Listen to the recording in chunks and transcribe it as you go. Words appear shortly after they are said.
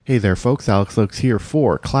Hey there folks, Alex Oakes here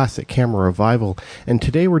for Classic Camera Revival, and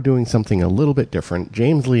today we're doing something a little bit different.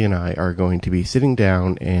 James Lee and I are going to be sitting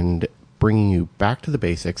down and bringing you back to the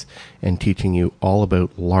basics and teaching you all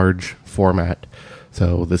about large format.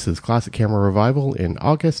 So this is Classic Camera Revival in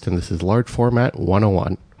August, and this is Large Format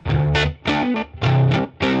 101.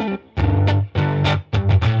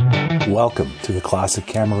 Welcome to the Classic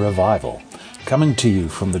Camera Revival, coming to you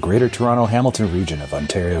from the Greater Toronto Hamilton region of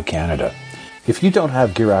Ontario, Canada. If you don't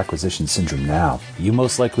have gear acquisition syndrome now, you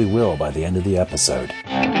most likely will by the end of the episode.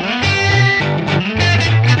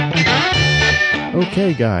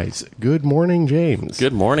 Okay, guys. Good morning, James.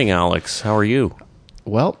 Good morning, Alex. How are you?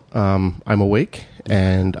 Well, I'm awake,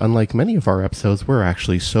 and unlike many of our episodes, we're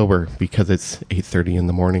actually sober because it's 8:30 in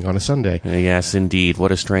the morning on a Sunday. Yes, indeed.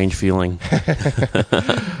 What a strange feeling.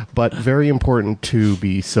 But very important to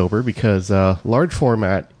be sober because large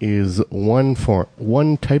format is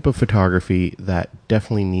one type of photography that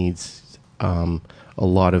definitely needs a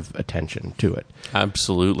lot of attention to it.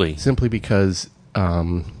 Absolutely. Simply because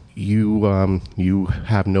you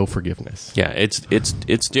have no forgiveness. Yeah,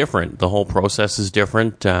 it's different. The whole process is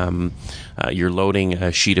different. You're loading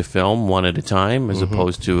a sheet of film one at a time, as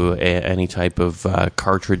opposed to any type of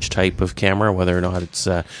cartridge type of camera. Whether or not it's,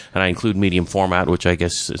 and I include medium format, which I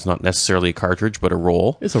guess is not necessarily a cartridge, but a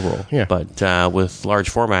roll. It's a roll, yeah. But with large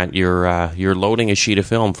format, you're loading a sheet of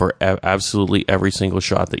film for absolutely every single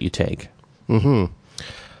shot that you take. Mm-hmm.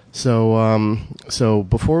 So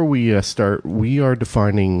before we start, we are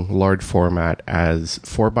defining large format as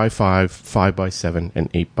 4x5, 5x7,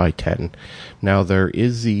 and 8x10. Now, there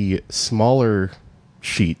is the smaller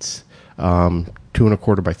sheets, 2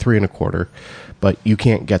 1/4 by 3 1/4, but you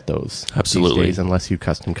can't get those Absolutely. these days unless you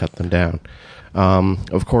custom cut them down.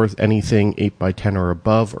 Of course, anything 8x10 or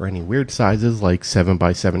above, or any weird sizes like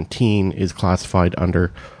 7x17 is classified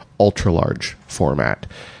under ultra large format.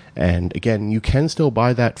 And again, you can still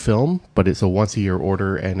buy that film, but it's a once-a-year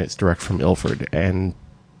order, and it's direct from Ilford, and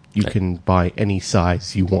you can buy any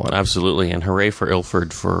size you want. Absolutely, and hooray for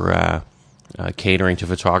Ilford for catering to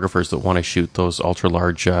photographers that want to shoot those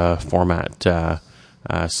ultra-large format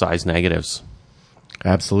size negatives.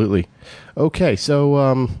 Absolutely. Okay,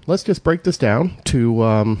 so let's just break this down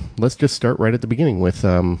to, let's just start right at the beginning with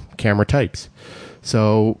camera types.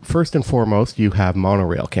 So first and foremost, you have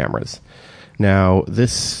monorail cameras. Now,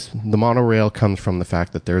 the monorail comes from the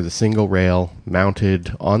fact that there's a single rail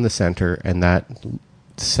mounted on the center, and that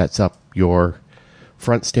sets up your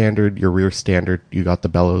front standard, your rear standard. You got the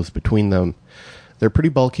bellows between them. They're pretty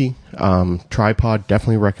bulky. Tripod,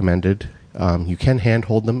 definitely recommended. You can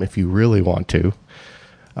handhold them if you really want to.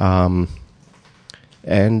 And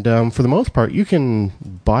for the most part, you can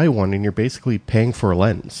buy one, and you're basically paying for a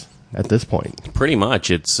lens at this point. Pretty much.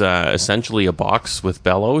 It's essentially a box with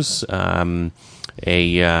bellows, a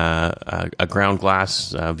ground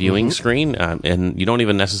glass viewing screen, and you don't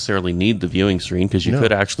even necessarily need the viewing screen because you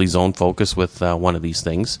could actually zone focus with one of these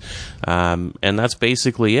things. And that's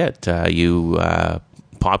basically it. You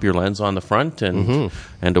pop your lens on the front and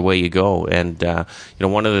away you go. And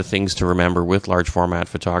one of the things to remember with large format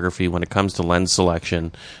photography when it comes to lens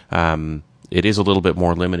selection, it is a little bit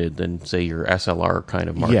more limited than, say, your SLR kind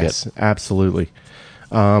of market. Yes, absolutely.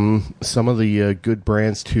 Some of the good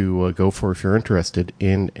brands to go for if you're interested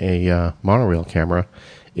in a monorail camera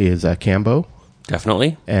is Cambo.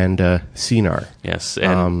 Definitely. And Cinar. Yes.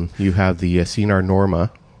 And you have the Cinar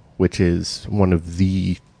Norma, which is one of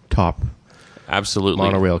the top absolutely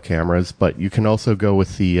monorail cameras, but you can also go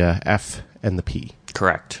with the F and the P.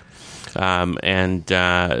 Correct.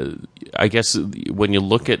 I guess when you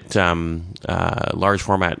look at large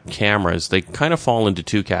format cameras, they kind of fall into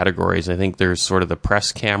two categories. I think there's sort of the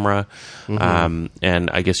press camera, and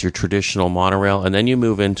I guess your traditional monorail, and then you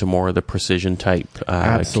move into more of the precision type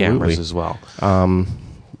cameras as well.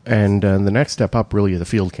 And the next step up really is the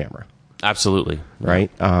field camera. Absolutely.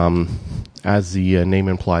 Right? As the name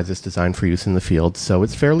implies, it's designed for use in the field, so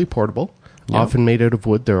it's fairly portable. Yep. Often made out of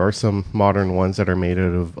wood. There are some modern ones that are made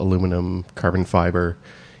out of aluminum, carbon fiber,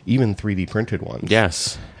 even 3D printed ones.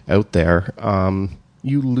 Yes. Out there.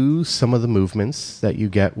 You lose some of the movements that you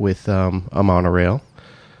get with a monorail,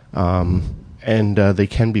 and they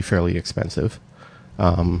can be fairly expensive.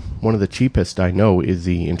 One of the cheapest I know is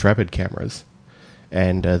the Intrepid cameras,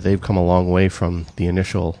 and they've come a long way from the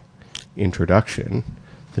initial introduction.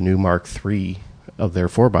 The new Mark III of their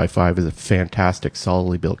 4x5 is a fantastic,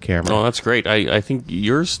 solidly built camera. Oh, that's great. I think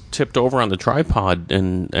yours tipped over on the tripod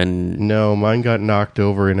and No, mine got knocked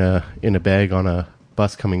over in a bag on a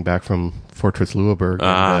bus coming back from Fortress Louisbourg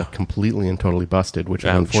and completely and totally busted, which is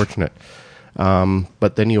unfortunate.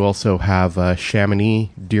 But then you also have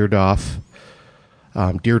Chamonix, Deerdoff,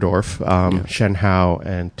 Deerdorf, Shenhao,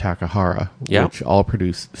 and Takahara, Yeah. which all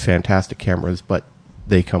produce fantastic cameras, but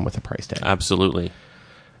they come with a price tag. Absolutely.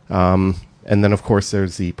 And then, of course,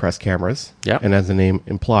 there's the press cameras. Yeah. And as the name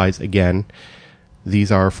implies, again,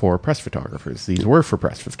 these are for press photographers. These were for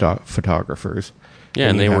press photographers. Yeah,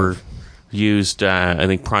 and you they have- were used, I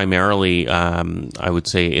think, primarily, I would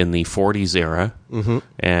say, in the 40s era. Mm-hmm.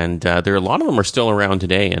 And there are a lot of them are still around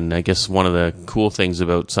today. And I guess one of the cool things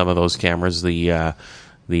about some of those cameras, the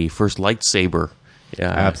first lightsaber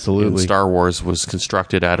Absolutely. in Star Wars was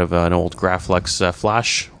constructed out of an old Graflex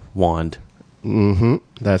flash wand.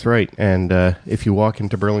 That's right. And if you walk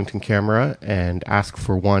into Burlington Camera and ask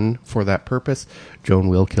for one for that purpose, Joan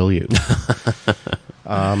will kill you.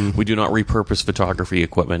 We do not repurpose photography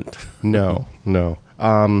equipment. No.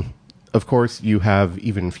 Of course, you have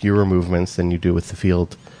even fewer movements than you do with the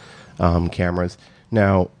field cameras.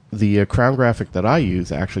 Now, the Crown Graphic that I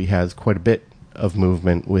use actually has quite a bit of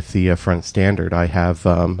movement with the front standard. I have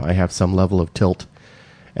some level of tilt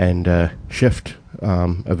and shift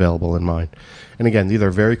available in mine. And again, these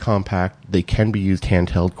are very compact. They can be used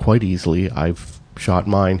handheld quite easily. I've shot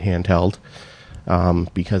mine handheld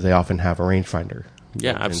because they often have a rangefinder.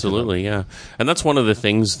 Yeah, absolutely. Yeah, and that's one of the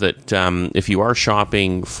things that if you are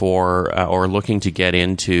shopping for or looking to get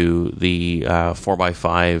into the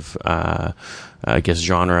 4x5, I guess,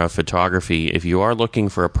 genre of photography, if you are looking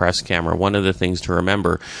for a press camera, one of the things to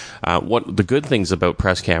remember, what the good things about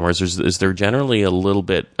press cameras is they're generally a little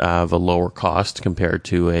bit of a lower cost compared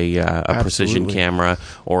to a precision camera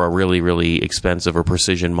or a really, really expensive or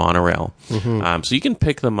precision monorail. So you can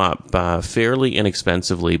pick them up fairly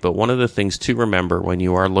inexpensively, but one of the things to remember when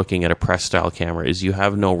you are looking at a press style camera is you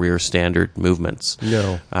have no rear standard movements.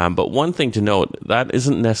 No. But one thing to note, that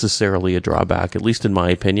isn't necessarily a drawback, at least in my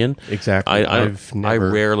opinion. Exactly. I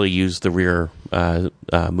rarely use the rear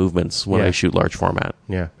movements when I shoot large format.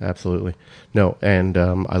 Yeah, absolutely. No, and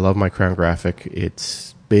I love my Crown Graphic.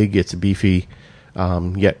 It's big, it's beefy,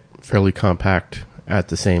 yet fairly compact at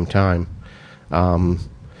the same time.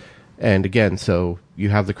 And again, so you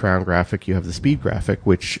have the Crown Graphic, you have the Speed Graphic,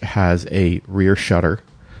 which has a rear shutter,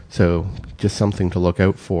 so just something to look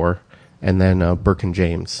out for. And then Burke and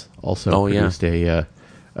James also produced a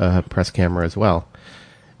press camera as well.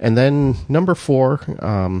 And then number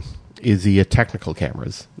 4 is the technical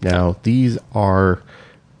cameras. Now, these are,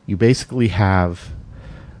 you basically have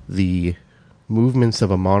the movements of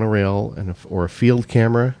a monorail or a field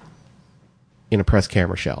camera in a press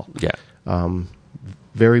camera shell. Yeah.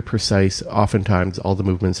 Very precise. Oftentimes, all the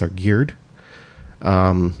movements are geared.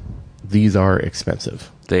 These are expensive.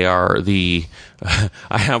 They are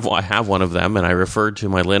I have one of them, and I referred to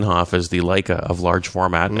my Linhof as the Leica of large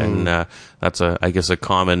format, and that's I guess a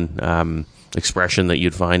common expression that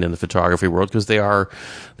you'd find in the photography world because they are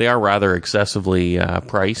rather excessively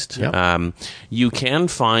priced. Yep. You can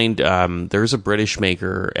find there's a British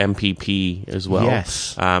maker, MPP, as well.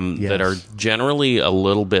 Yes. That are generally a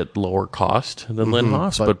little bit lower cost than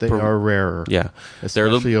Linhofs, but they are rarer. Yeah,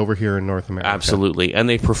 especially over here in North America. Absolutely, and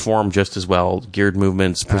they perform just as well. Geared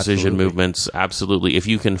movements, precision movements, absolutely. If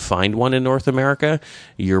you can find one in North America,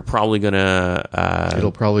 you're probably gonna.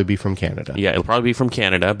 It'll probably be from Canada. Yeah, it'll probably be from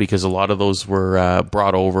Canada because a lot of those were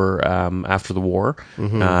brought over after the war.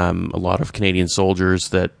 A lot of Canadian soldiers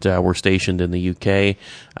that were stationed in the UK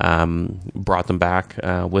brought them back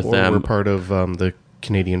with them. We're part of the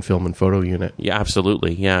Canadian Film and Photo Unit. Yeah,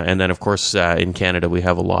 absolutely. Yeah, and then of course in Canada we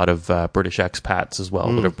have a lot of British expats as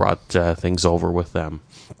well that have brought things over with them.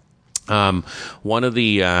 One of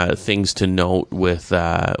the things to note with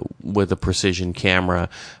a precision camera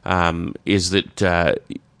is that.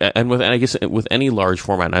 And I guess with any large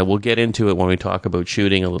format, and I will get into it when we talk about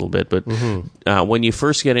shooting a little bit, but when you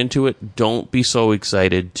first get into it, don't be so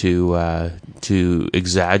excited to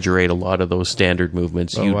exaggerate a lot of those standard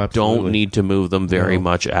movements. You absolutely. don't need to move them very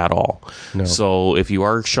much at all. No. So if you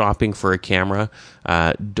are shopping for a camera,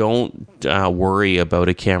 don't worry about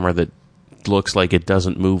a camera that looks like it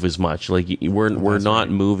doesn't move as much. Like we're not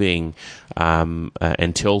moving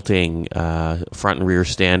and tilting front and rear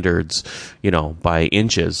standards, by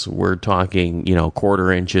inches. We're talking,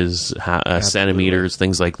 quarter inches, centimeters,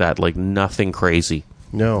 things like that. Like nothing crazy.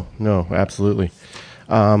 No, absolutely.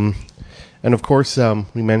 And of course,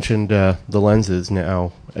 we mentioned the lenses.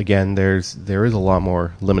 Now, again, there is a lot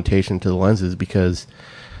more limitation to the lenses because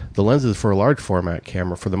the lenses for a large format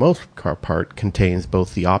camera, for the most part, contains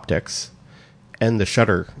both the optics and the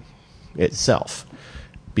shutter itself,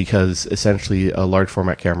 because essentially a large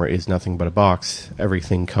format camera is nothing but a box.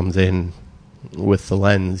 Everything comes in with the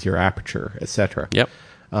lens, your aperture, etc. Yep.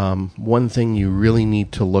 One thing you really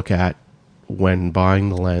need to look at when buying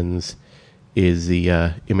the lens is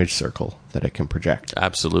the image circle that it can project.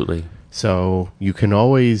 Absolutely. So you can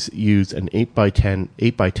always use an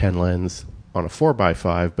 8x10 lens on a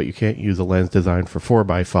 4x5, but you can't use a lens designed for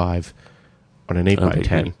 4x5 on an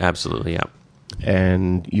 8x10. Absolutely, yeah.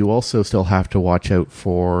 And you also still have to watch out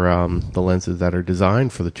for the lenses that are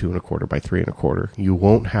designed for the 2.25 by 3.25. You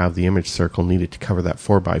won't have the image circle needed to cover that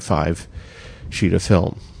 4x5 sheet of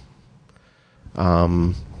film.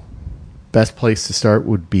 Best place to start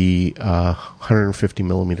would be 150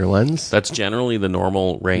 millimeter lens. That's generally the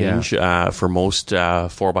normal range for most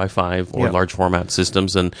 4x5 or large format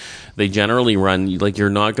systems, and they generally run, like, you're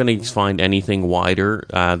not going to find anything wider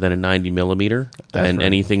than a 90 millimeter, and right.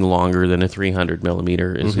 Anything longer than a 300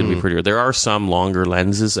 millimeter is going to be prettier. There are some longer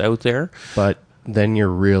lenses out there, but then you're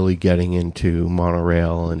really getting into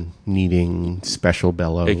monorail and needing special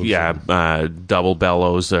bellows. Double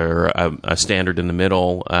bellows or a standard in the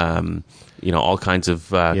middle. All kinds of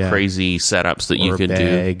crazy setups that you can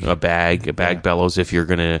do. A bag bellows if you're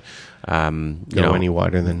going to go any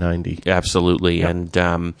wider than 90. Absolutely, yep.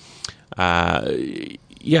 And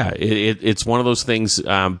it's one of those things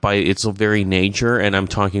by its very nature, and I'm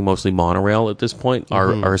talking mostly monorail at this point,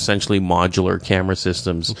 are essentially modular camera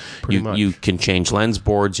systems. You can change lens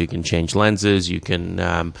boards, you can change lenses, you can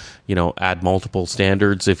add multiple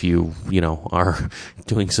standards if you are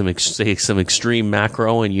doing some extreme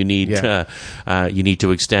macro and you need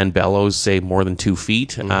to extend bellows, say, more than 2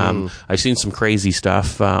 feet. I've seen some crazy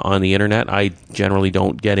stuff on the internet. I generally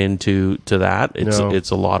don't get into that.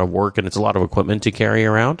 It's a lot of work and it's a lot of equipment to carry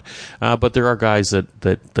around, but there are guys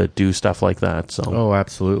that do stuff like that. So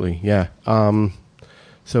absolutely, yeah.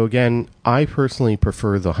 So again, I personally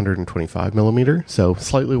prefer the 125 millimeter, so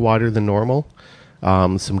slightly wider than normal.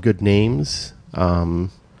 Some good names.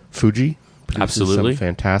 Fuji produces absolutely some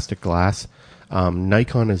fantastic glass.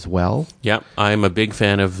 Nikon as well. Yeah, I'm a big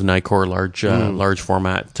fan of Nikkor large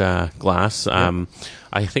format glass.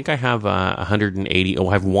 I think I have 180.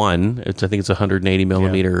 I have one. I think it's 180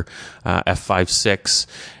 millimeter f5.6.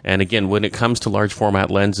 And again, when it comes to large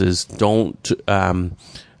format lenses, don't.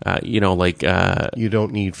 You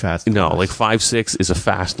don't need fast. No, like 5.6 is a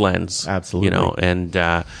fast lens. Absolutely. And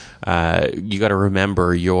you got to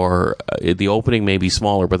remember the opening may be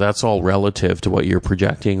smaller, but that's all relative to what you're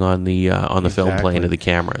projecting on the film plane of the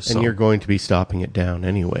camera. So. And you're going to be stopping it down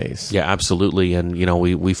anyways. Yeah, absolutely. And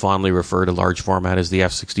we fondly refer to large format as the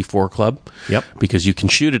F64 club. Yep. Because you can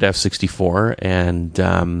shoot at F64, and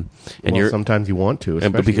sometimes you want to,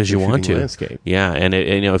 especially because you want to. Landscape. Yeah, and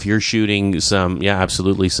if you're shooting some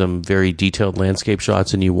very detailed landscape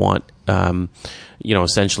shots, and you want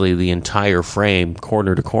essentially the entire frame,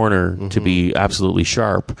 corner to corner, to be absolutely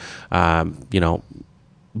sharp,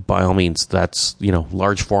 by all means, that's,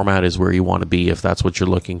 large format is where you want to be if that's what you're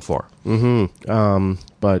looking for.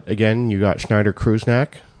 But again, you got Schneider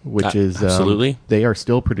Kreuznach, which is absolutely. They are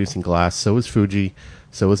still producing glass. So is Fuji.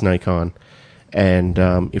 So is Nikon. And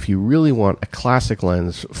if you really want a classic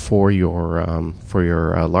lens for your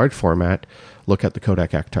large format, look at the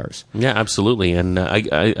Kodak Aktars. Yeah, absolutely. And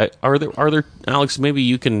are there Alex? Maybe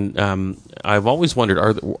you can. I've always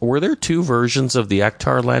wondered: were there two versions of the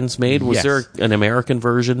Aktar lens made? Was there an American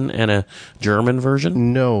version and a German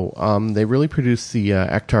version? No, they really produced the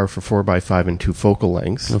Aktar for 4x5 and 2 focal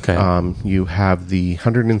lengths. Okay. You have the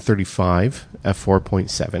 135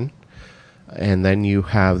 f4.7, and then you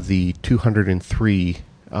have the 203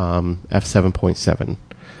 f7.7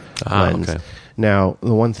 lens. Okay. Now,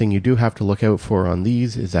 the one thing you do have to look out for on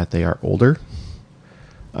these is that they are older.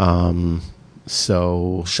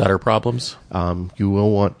 So shutter problems. You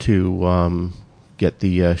will want to get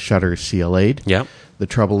the shutters CLA'd. Yep. The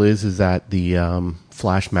trouble is that the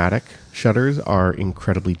Flashmatic shutters are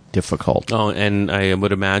incredibly difficult. Oh, and I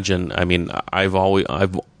would imagine. I mean, I've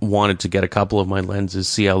wanted to get a couple of my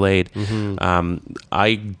lenses CLA'd.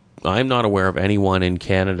 I'm not aware of anyone in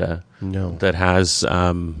Canada that has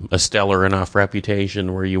a stellar enough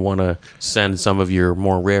reputation where you want to send some of your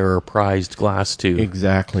more rarer prized glass to.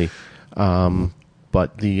 Exactly.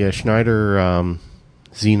 But the Schneider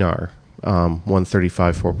Xenar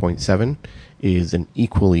 135 4.7 is an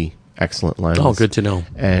equally excellent lens. Oh, good to know.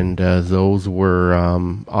 And those were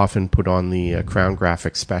often put on the Crown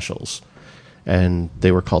Graphics specials. And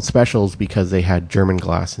they were called specials because they had German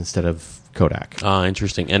glass instead of Kodak.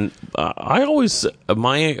 Interesting. And I always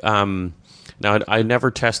now I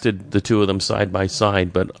never tested the two of them side by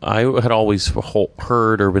side, but I had always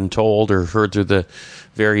heard or been told or heard through the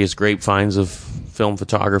various grapevines of film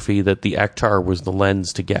photography that the Aktar was the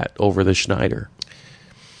lens to get over the Schneider.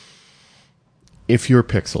 if you're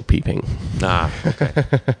pixel peeping.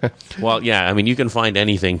 Okay. Well, yeah, I mean, you can find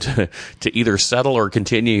anything to either settle or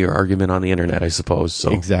continue your argument on the internet, I suppose.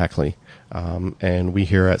 So. Exactly. And we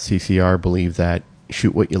here at CCR believe that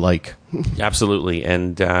shoot what you like. Absolutely.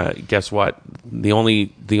 And guess what? The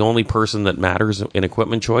only person that matters in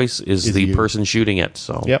equipment choice is the person shooting it.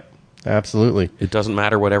 So. Yep. Absolutely. It doesn't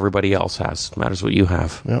matter what everybody else has. It matters what you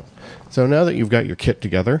have. Yep. So now that you've got your kit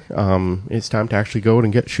together, it's time to actually go out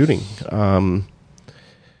and get shooting.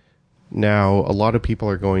 Now, a lot of people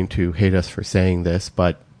are going to hate us for saying this,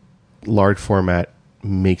 but large format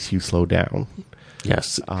makes you slow down.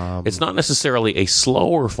 Yes. It's not necessarily a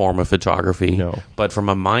slower form of photography, No. but from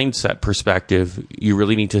a mindset perspective, you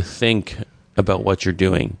really need to think about what you're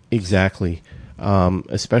doing. Exactly.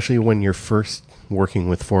 Especially when you're first working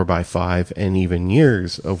with 4x5 and even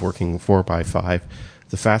years of working 4x5,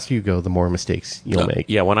 the faster you go, the more mistakes you'll make.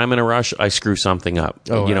 Yeah, when I'm in a rush, I screw something up.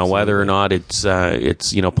 Oh, Whether or not it's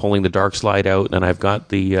pulling the dark slide out, and I've got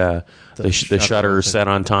the shutter set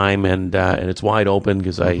on time, and it's wide open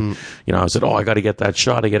because I said, I got to get that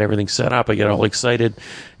shot. I get everything set up. I get all excited,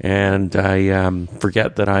 and I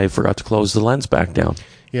forget that I forgot to close the lens back down.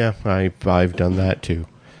 Yeah, I've done that too.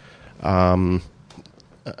 The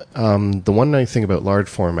one nice thing about large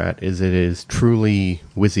format is it is truly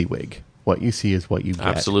WYSIWYG. What you see is what you get.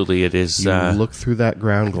 Absolutely, it is. You look through that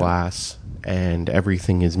ground glass, and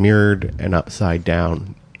everything is mirrored and upside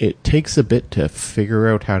down. It takes a bit to figure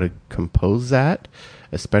out how to compose that,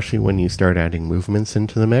 especially when you start adding movements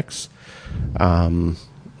into the mix.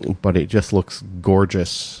 But it just looks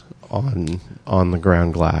gorgeous on the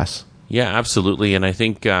ground glass. Yeah, absolutely. And I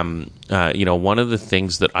think, one of the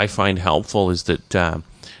things that I find helpful is that,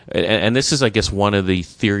 and this is, I guess, one of the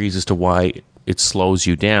theories as to why it slows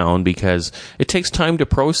you down, because it takes time to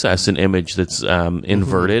process an image that's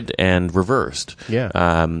inverted and reversed. Yeah.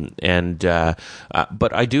 But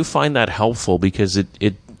I do find that helpful because it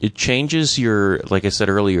changes your, like I said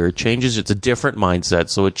earlier, it's a different mindset.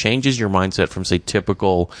 So it changes your mindset from, say,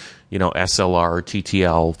 typical, SLR or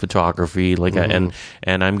TTL photography,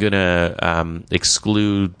 and I'm gonna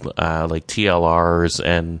exclude like TLRs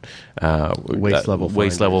and waist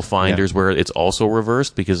level finders, where it's also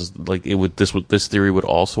reversed, because like this theory would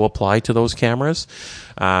also apply to those cameras.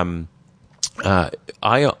 I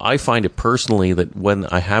find it personally that when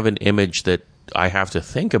I have an image that I have to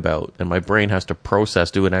think about and my brain has to process,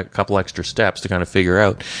 doing a couple extra steps to kind of figure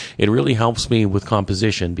out, it really helps me with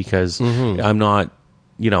composition, because I'm not,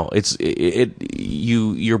 your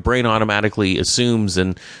brain automatically assumes,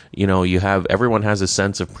 and everyone has a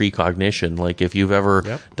sense of precognition. Like if you've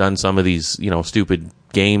ever done some of these, stupid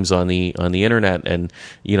games on the internet, and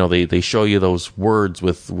they show you those words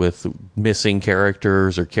with missing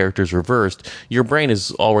characters or characters reversed, your brain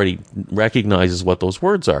is already recognizes what those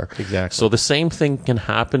words are. Exactly. So the same thing can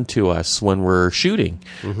happen to us when we're shooting.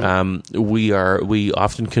 We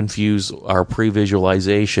often confuse our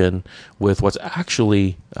pre-visualization with what's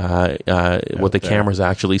actually what the camera's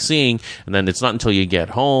actually seeing, and then it's not until you get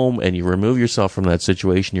home and you remove yourself from that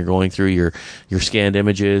situation, you're going through your scanned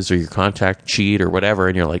images or your contact sheet or whatever,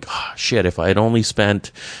 and you're like, oh shit, if I had only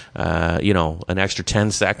spent an extra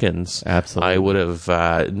 10 seconds, absolutely, I would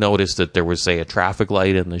have noticed that there was, say, a traffic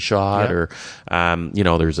light in the shot, or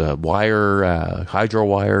there's a wire, hydro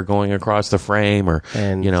wire going across the frame, or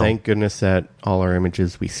thank goodness that all our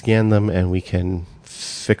images, we scan them and we can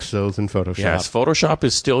fix those in Photoshop. Yes, Photoshop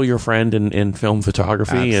is still your friend in film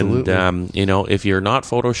photography. Absolutely. And if you're not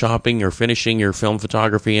photoshopping or finishing your film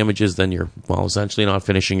photography images, then you're, essentially not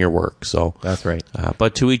finishing your work. So that's right.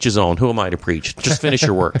 But to each his own. Who am I to preach? Just finish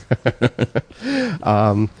your work.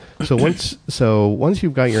 So once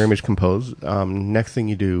you've got your image composed, next thing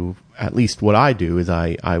you do, at least what I do, is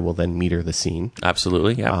I will then meter the scene.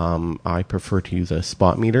 Absolutely, yeah. I prefer to use a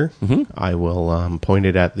spot meter. I will point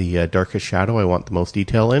it at the darkest shadow I want the most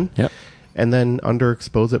detail in, and then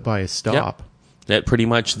underexpose it by a stop. That pretty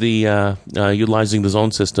much the utilizing the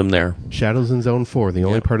zone system there. Shadows in zone 4, the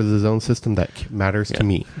only part of the zone system that matters to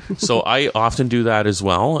me. So I often do that as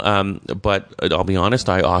well, but I'll be honest,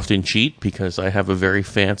 I often cheat because I have a very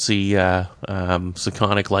fancy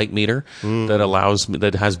Sekonic light meter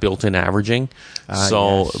that has built-in averaging.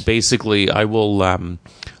 Basically, I will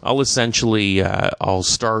I'll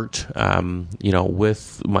start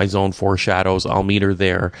with my zone 4 shadows. I'll meter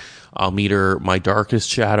there. I'll meter my darkest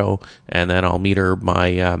shadow, and then I'll meter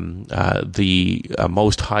my the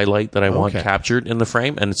most highlight that I want captured in the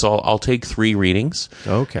frame, and I'll take 3 readings.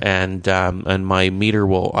 Okay. And my meter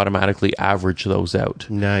will automatically average those out.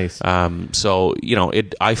 Nice. So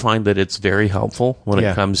I find that it's very helpful when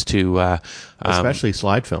it comes to especially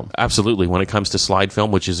slide film. Absolutely, when it comes to slide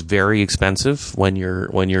film, which is very expensive when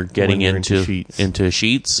you're getting into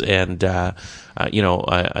sheets, and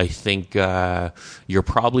I think you're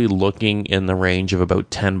probably looking in the range of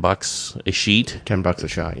about $10 a sheet. $10 a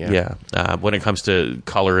shot, yeah. Yeah. When it comes to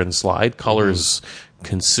color and slide, color is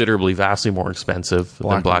considerably, vastly more expensive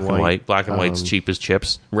than black and white. Black and white's cheap as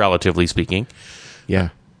chips, relatively speaking. Yeah.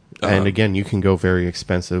 And again, you can go very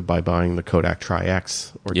expensive by buying the Kodak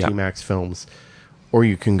Tri-X or T-Max films, or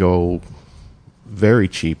you can go very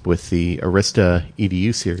cheap with the Arista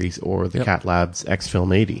EDU series or the Cat Labs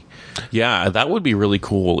X-Film 80. Yeah, that would be really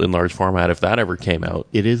cool in large format if that ever came out.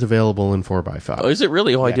 It is available in 4x5. Oh, is it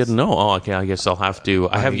really? Oh, yes. I didn't know. Oh, okay. I guess I'll have to.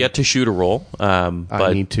 I have yet to shoot a roll. But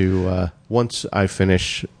I need to, once I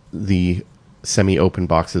finish the semi-open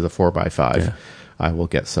boxes of 4x5, I will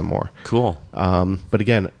get some more. Cool. But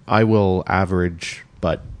again, I will average,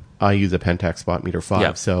 but I use a Pentax Spot Meter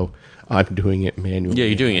 5, so I'm doing it manually. Yeah,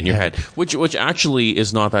 you're doing it in your head, which actually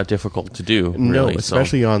is not that difficult to do. No, really,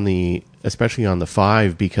 especially on the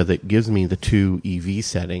 5, because it gives me the 2 EV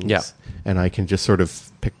settings, and I can just sort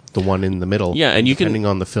of pick the one in the middle. Yeah, and depending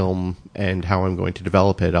on the film and how I'm going to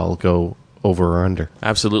develop it, I'll go over or under.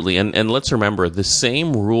 Absolutely, and let's remember the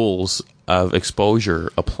same rules of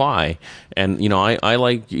exposure apply. And I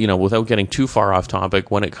like, without getting too far off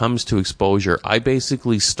topic, when it comes to exposure, I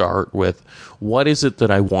basically start with what is it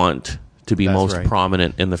that I want to be most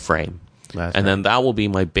prominent in the frame. Then that will be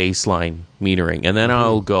my baseline metering. And then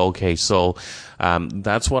I'll go, okay, so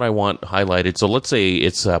that's what I want highlighted. So let's say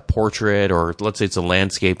it's a portrait, or let's say it's a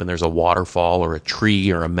landscape and there's a waterfall or a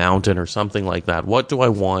tree or a mountain or something like that. What do I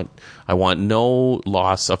want? I want no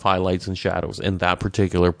loss of highlights and shadows in that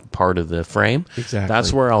particular part of the frame. Exactly.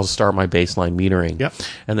 That's where I'll start my baseline metering. Yep.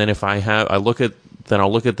 And then if I'll look at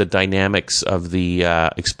the dynamics of the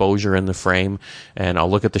exposure in the frame, and I'll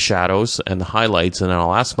look at the shadows and the highlights, and then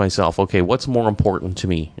I'll ask myself, okay, what's more important to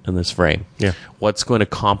me in this frame? Yeah. What's going to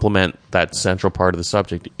complement that central part of the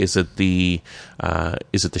subject? Is it the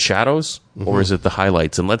shadows, or is it the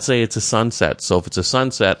highlights? And let's say it's a sunset. So if it's a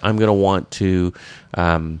sunset, I'm going to want to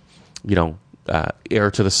err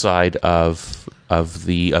to the side of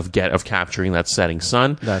capturing that setting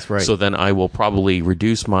sun. That's right. So then I will probably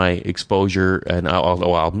reduce my exposure, and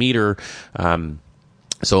I'll meter. I'll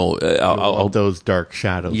those dark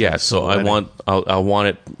shadows. Yeah, so I want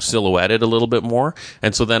it silhouetted a little bit more,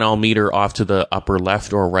 and so then I'll meter off to the upper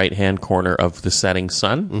left or right hand corner of the setting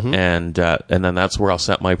sun, and then that's where I'll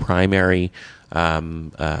set my primary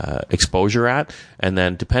exposure at. And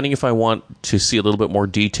then depending if I want to see a little bit more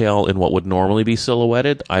detail in what would normally be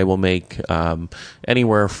silhouetted, I will make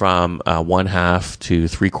anywhere from 1/2 to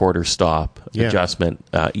 3/4 stop adjustment,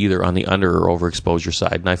 either on the under or overexposure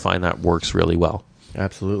side, and I find that works really well.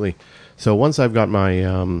 Absolutely. So once I've got my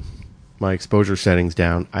my exposure settings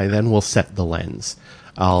down, I then will set the lens.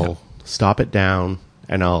 I'll stop it down,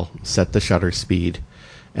 and I'll set the shutter speed,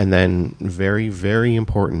 and then very, very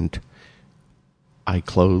important, I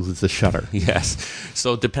close the shutter. Yes.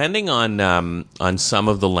 So depending on some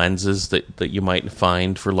of the lenses that you might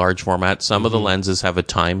find for large format, some of the lenses have a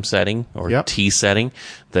time setting or T setting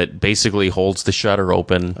that basically holds the shutter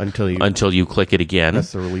open until you click it again.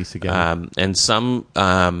 That's the release again. And some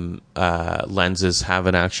lenses have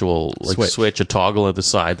an actual switch, a toggle at the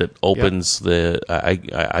side that opens the.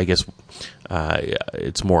 I guess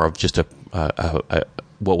it's more of just a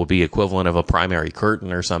what would be equivalent of a primary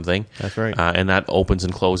curtain or something. That's right. And that opens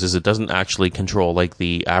and closes. It doesn't actually control like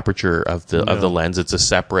the aperture of the lens. It's a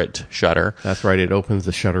separate shutter. That's right. It opens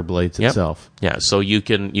the shutter blades itself. Yeah. So you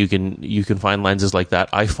can find lenses like that.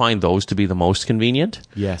 I find those to be the most convenient.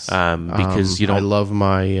 Yes. Because I love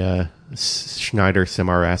my Schneider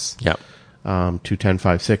SimRS. Yeah.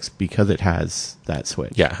 210-5.6 because it has that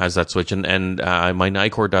switch. Yeah, it has that switch, and my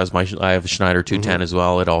Nikkor does. I have a Schneider 210 as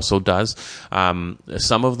well. It also does.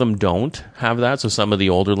 Some of them don't have that, so some of the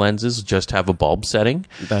older lenses just have a bulb setting.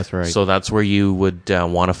 That's right. So that's where you would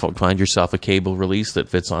want to find yourself a cable release that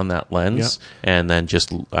fits on that lens, and then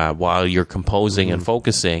just while you're composing and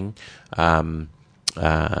focusing, you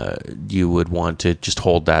would want to just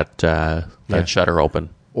hold that shutter open.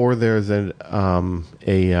 Or there's a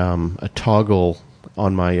toggle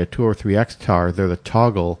on my 203X car. There's a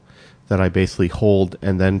toggle that I basically hold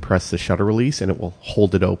and then press the shutter release, and it will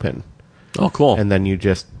hold it open. Oh, cool. And then you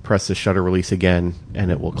just press the shutter release again, and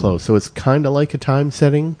it will close. So it's kind of like a time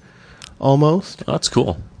setting, almost. Oh, that's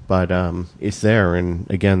cool. But it's there, and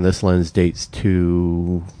again, this lens dates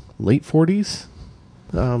to late 40s.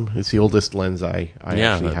 It's the oldest lens I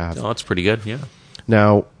actually have. Oh, that's pretty good. Yeah.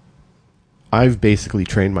 Now, I've basically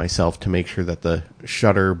trained myself to make sure that the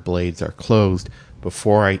shutter blades are closed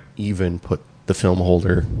before I even put the film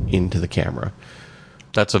holder into the camera.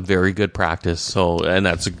 That's a very good practice. So, and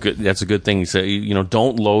that's a good thing. So,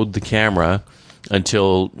 don't load the camera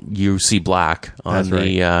until you see black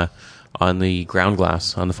on on the ground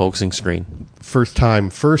glass on the focusing screen. First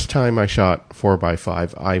time I shot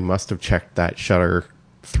 4x5, I must have checked that shutter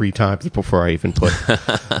 3 times before I even put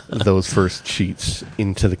those first sheets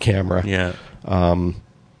into the camera. Yeah. And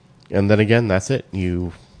then again, that's it.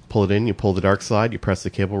 You pull it in, you pull the dark slide, you press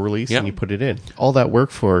the cable release, and you put it in. All that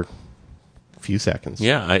work for a few seconds.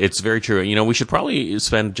 Yeah, it's very true. We should probably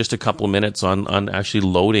spend just a couple of minutes on actually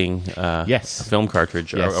loading a film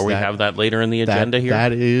cartridge. Yes, or we have that later in the agenda here?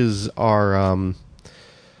 That is our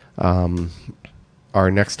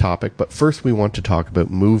next topic. But first we want to talk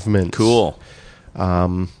about movements. Cool.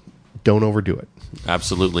 Don't overdo it.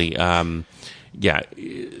 Absolutely. A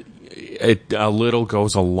little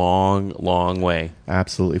goes a long, long way.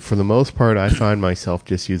 Absolutely. For the most part, I find myself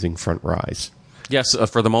just using front rise. Yes,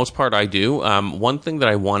 for the most part, I do. One thing that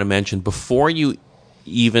I want to mention before you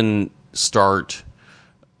even start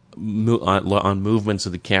on movements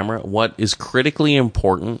of the camera, what is critically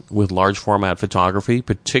important with large format photography,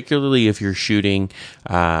 particularly if you're shooting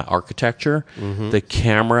architecture, the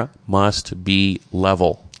camera must be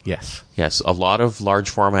level. Yes. Yes, a lot of large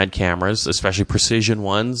format cameras, especially precision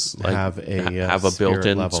ones, have a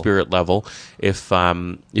built-in spirit level.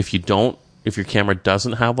 If your camera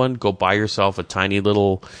doesn't have one, go buy yourself a tiny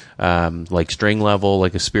little like string level,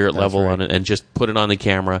 like a spirit level on it, and just put it on the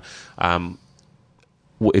camera.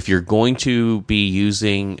 If you're going to be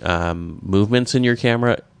using movements in your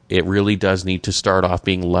camera, it really does need to start off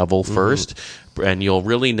being level first. And you'll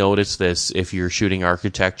really notice this if you're shooting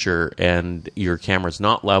architecture and your camera's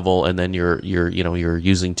not level, and then you're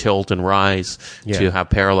using tilt and rise to have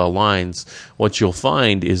parallel lines. What you'll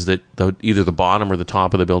find is that either the bottom or the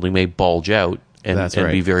top of the building may bulge out and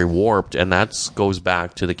be very warped, and that goes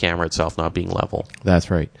back to the camera itself not being level.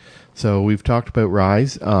 That's right. So we've talked about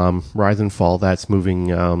rise and fall. That's moving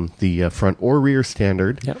the front or rear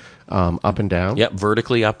standard up and down. Yep,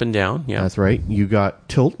 vertically up and down. Yeah, that's right. You got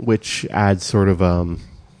tilt, which adds sort of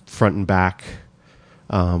front and back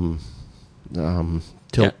tilt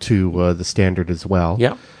to the standard as well.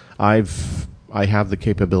 Yeah, I have the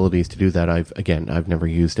capabilities to do that. I've never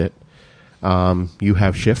used it. You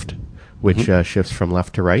have shift, which shifts from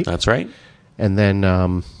left to right. That's right. And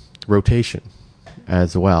then rotation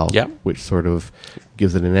as well, which sort of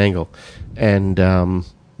gives it an angle. And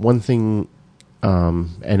one thing,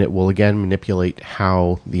 and it will again manipulate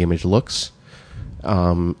how the image looks.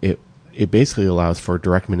 It basically allows for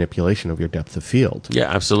direct manipulation of your depth of field. Yeah,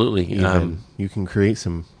 absolutely. You can create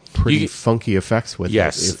some pretty funky effects with it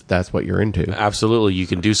if that's what you're into. Absolutely. You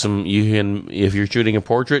can do if you're shooting a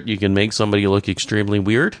portrait, you can make somebody look extremely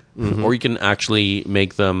weird, or you can actually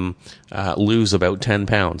make them lose about 10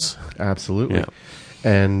 pounds. Absolutely. Yeah.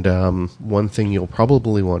 And one thing you'll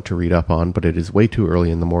probably want to read up on, but it is way too early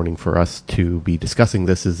in the morning for us to be discussing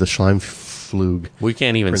this, is the Schleimpflug. We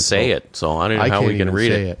can't even say it, so I don't know how we can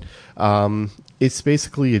read it. It's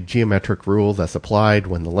basically a geometric rule that's applied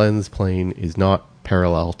when the lens plane is not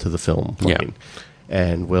parallel to the film plane.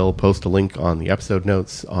 And we'll post a link on the episode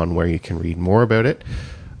notes on where you can read more about it.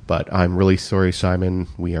 But I'm really sorry, Simon,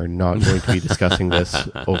 we are not going to be discussing this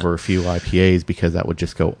over a few IPAs because that would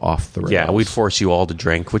just go off the rails. Yeah, we'd force you all to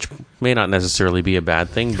drink, which may not necessarily be a bad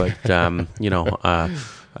thing, but,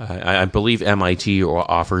 I believe MIT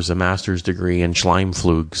offers a master's degree in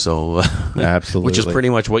Schleimpflug, so absolutely, which is pretty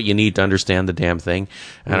much what you need to understand the damn thing.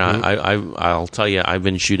 And I'll tell you, I've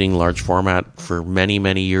been shooting large format for many,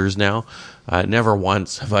 many years now. Never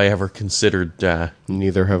once have I ever considered.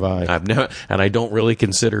 Neither have I. I've never, and I don't really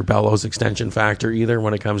consider bellows extension factor either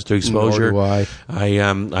when it comes to exposure. Nor do I.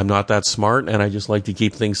 I'm not that smart, and I just like to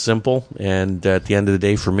keep things simple. And at the end of the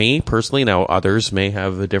day, for me personally, now others may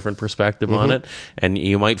have a different perspective on it, and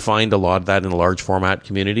you might find a lot of that in the large format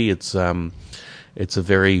community. It's a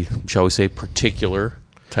very, shall we say, particular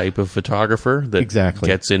type of photographer that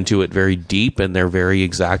gets into it very deep, and they're very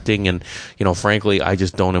exacting, and frankly I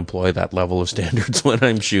just don't employ that level of standards when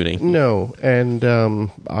I'm shooting. No, and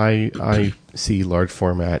I see large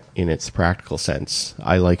format in its practical sense.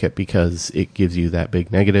 I like it because it gives you that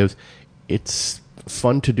big negative. It's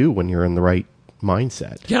fun to do when you're in the right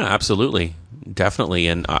mindset. Yeah, absolutely. Definitely.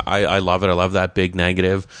 And I love it. I love that big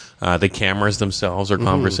negative. The cameras themselves are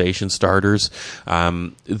conversation starters.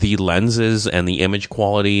 The lenses and the image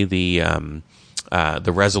quality, the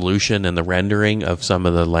resolution and the rendering of some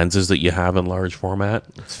of the lenses that you have in large format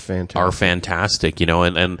It's fantastic. are fantastic, you know,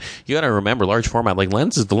 and you got to remember large format, like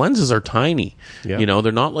the lenses are tiny, Yeah. you know,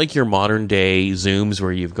 they're not like your modern day zooms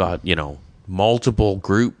where you've got, you know, multiple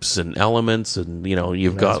groups and elements and, you know,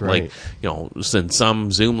 you've got right. like, you know, in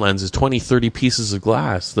some zoom lenses, 20, 30 pieces of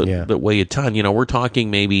glass that weigh a ton, you know, we're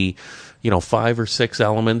talking maybe, you know, 5 or 6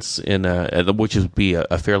 elements in which would be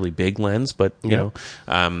a fairly big lens, but you know,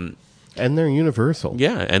 and they're universal.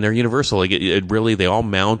 yeah, and they're universal. Like it really, they all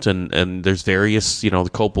mount, and there's various, you know, the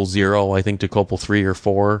Copal 0, I think, to Copal 3 or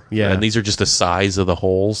 4. Yeah. And these are just the size of the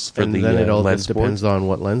holes for And the then it all lens just depends board. on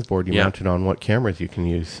what lens board you Yeah. mounted on, what cameras you can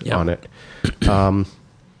use Yeah. on it.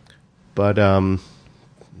 But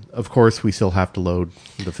of course, we still have to load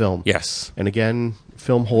the film. Yes. And again,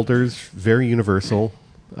 film holders, very universal,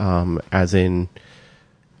 as in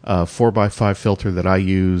a 4x5 filter that I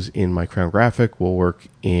use in my Crown Graphic will work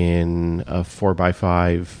in a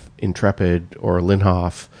 4x5 Intrepid or a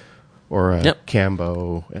Linhof or a Yep.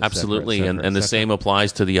 Cambo. et cetera, Absolutely, et cetera, and et the cetera. same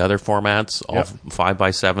applies to the other formats. All Yep.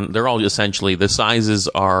 5x7, they're all essentially, the sizes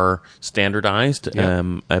are standardized,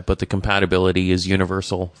 Yep. but the compatibility is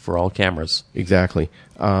universal for all cameras. Exactly.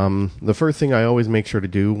 The first thing I always make sure to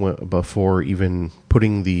do before even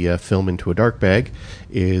putting the film into a dark bag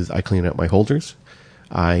is I clean out my holders.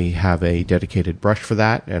 I have a dedicated brush for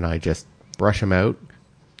that, and I just brush them out.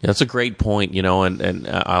 That's a great point, you know, and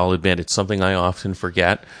I'll admit it's something I often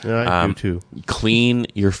forget. I do too. Clean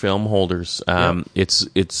your film holders.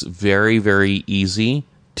 It's very, very easy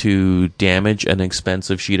to damage an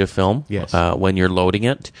expensive sheet of film Yes. when you're loading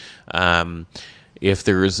it. If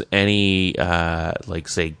there's any like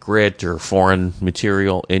say grit or foreign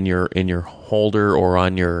material in your holder or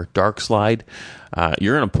on your dark slide,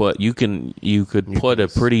 you're gonna put you could put a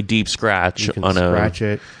pretty deep scratch You can on scratch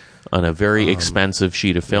it. on a very expensive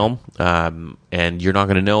sheet of film, and you're not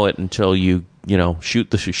going to know it until you know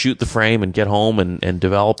shoot the frame and get home and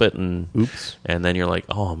develop it, and Oops. and then you're like,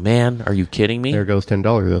 oh man, are you kidding me? There goes $10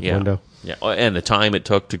 out the yeah. window. Yeah, and the time it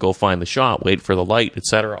took to go find the shot, wait for the light,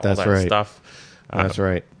 etc. All That's that right. stuff. That's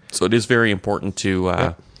right. So it is very important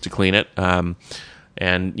to clean it.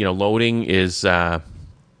 And you know, loading is there's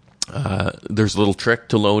a little trick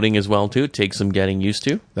to loading as well too. It takes some getting used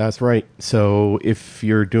to. That's right. So if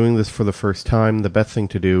you're doing this for the first time, the best thing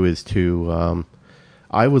to do is to.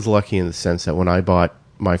 I was lucky in the sense that when I bought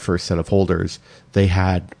my first set of holders, they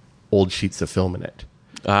had old sheets of film in it.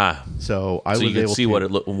 So I So was you could able see to,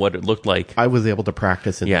 what it looked like. I was able to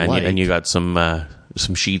practice in Yeah, the light. and you got some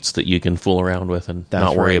sheets that you can fool around with and That's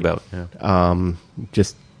not worry right. about. Yeah.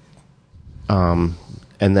 just and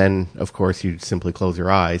then of course you simply close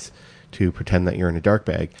your eyes to pretend that you're in a dark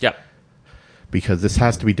bag, Yeah. because this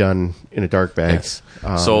has to be done in a dark bag, Yes.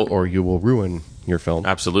 So- or you will ruin your film.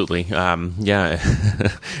 Absolutely. Yeah.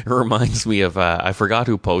 It reminds me of, I forgot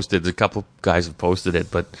who posted, a couple guys have posted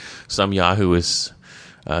it, but some Yahoo is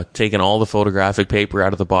taking all the photographic paper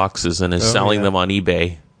out of the boxes and is selling yeah. them on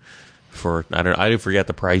eBay for, I didn't forget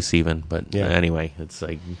the price even, but Yeah. anyway, it's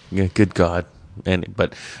like, yeah, good God.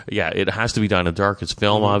 But yeah, it has to be done in dark. It's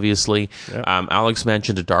film, obviously. Yep. Alex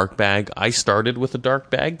mentioned a dark bag. I started with a dark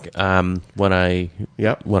bag when I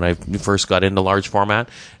first got into large format,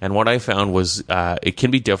 and what I found was it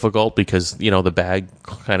can be difficult because you know the bag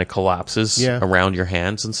kind of collapses around your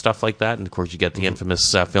hands and stuff like that, and of course you get the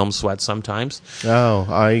infamous film sweat sometimes. Oh,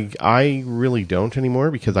 I really don't anymore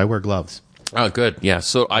because I wear gloves. Oh, good. Yeah.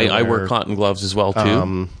 So I wear cotton gloves as well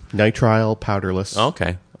too. Nitrile powderless.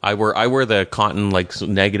 Okay. I wear the cotton like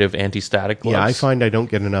negative anti-static gloves. Yeah, I find I don't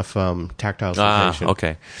get enough tactile sensation.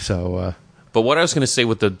 Okay. So, But what I was going to say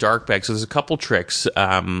with the dark bag, so there's a couple tricks.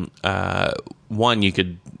 One, you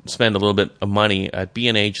could spend a little bit of money at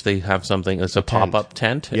B&H. They have something. It's a pop-up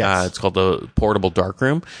tent. Yes. It's called the portable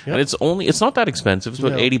darkroom, and it's not that expensive. It's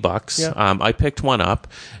about $80. Yeah. I picked one up,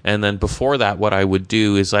 and then before that, what I would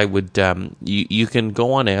do is I would you can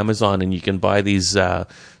go on Amazon and you can buy these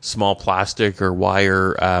small plastic or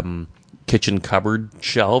wire kitchen cupboard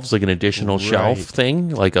shelves, like an additional shelf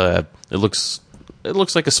thing, like it looks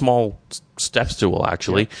like a small step stool,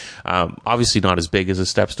 actually. Obviously not as big as a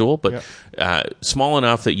step stool, but small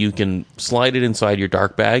enough that you can slide it inside your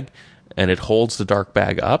dark bag, and it holds the dark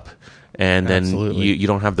bag up, and then you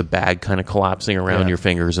don't have the bag kind of collapsing around your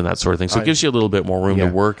fingers and that sort of thing. So it gives you a little bit more room to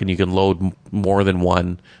work, and you can load more than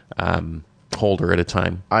one holder at a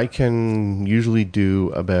time. I can usually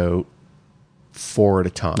do about 4 at a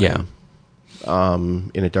time. Yeah.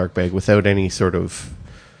 in a dark bag without any sort of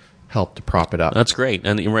help to prop it up. That's great.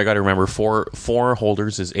 And you got to remember, four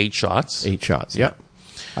holders is 8 shots. 8 shots, yeah.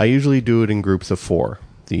 I usually do it in groups of 4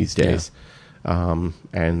 these days.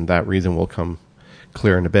 And that reason will come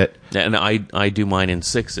clear in a bit. And I do mine in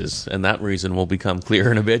 6s, and that reason will become clear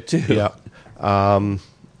in a bit too. Yeah.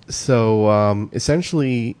 So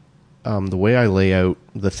essentially, the way I lay out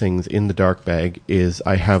the things in the dark bag is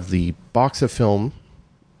I have the box of film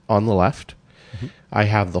on the left. I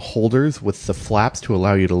have the holders with the flaps to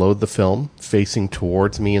allow you to load the film facing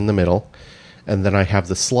towards me in the middle. And then I have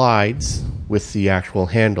the slides with the actual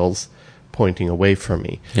handles pointing away from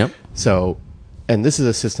me. Yep. So, and this is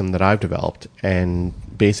a system that I've developed, and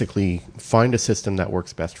basically find a system that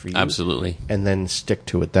works best for you. Absolutely. And then stick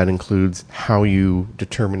to it. That includes how you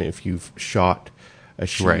determine if you've shot a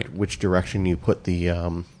shoot, Right. which direction you put the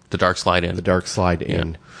dark slide in. the dark slide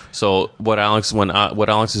in. So what Alex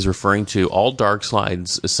is referring to, all dark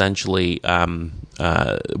slides essentially, where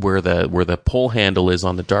the pull handle is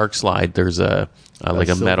on the dark slide, there's a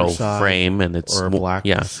metal silver frame, and it's or a black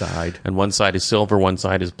yeah. side. And one side is silver, one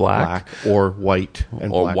side is black. Or white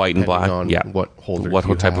and Or black, white and black, depending on yeah. what holder What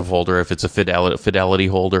you type have. of holder? If it's a fidelity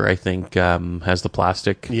holder, I think has the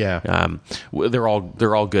plastic. Yeah. They're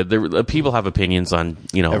all good. People have opinions on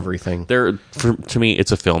Everything. To me,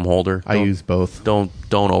 it's a film holder. I use both. Don't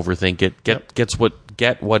overthink it.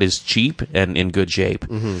 Get what is cheap and in good shape.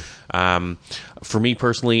 For me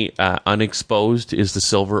personally, unexposed is the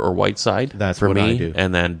silver or white side. That's for what me, I do.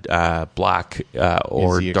 and then black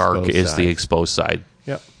or the dark exposed is the side. exposed side.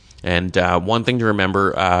 Yep. And one thing to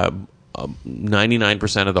remember,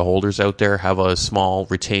 99% of the holders out there have a small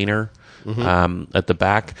retainer at the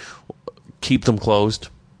back. Keep them closed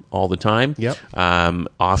all the time. Yep.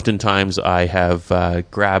 Oftentimes I have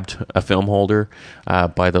grabbed a film holder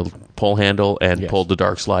by the pull handle and pulled the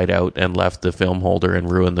dark slide out and left the film holder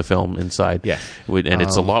and ruined the film inside. Yes. And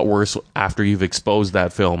it's a lot worse after you've exposed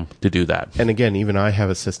that film to do that. And again, even I have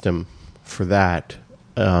a system for that.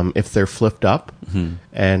 If they're flipped up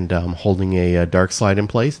and holding a dark slide in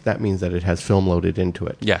place, that means that it has film loaded into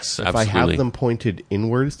it. Yes, if absolutely. I have them pointed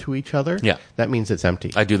inwards to each other, that means it's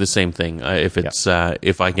empty. I do the same thing.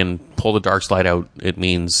 If I can pull the dark slide out, it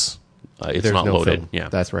means it's There's not no loaded. film. Yeah,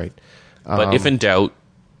 That's right. but if in doubt,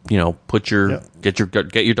 get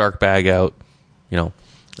your dark bag out.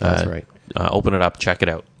 That's right. Open it up, check it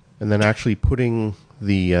out. And then actually putting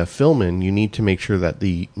the film in, you need to make sure that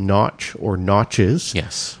the notch or notches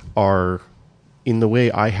Yes. are, in the way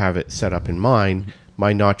I have it set up in mine,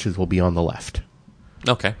 my notches will be on the left.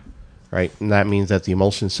 Okay. Right? And that means that the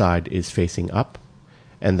emulsion side is facing up,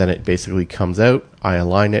 and then it basically comes out. I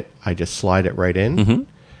align it. I just slide it right in,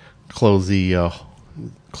 close the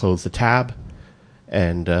tab,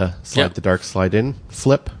 and slide the dark slide in,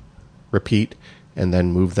 flip, repeat, and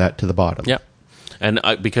then move that to the bottom. Yeah. And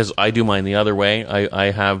because I do mine the other way,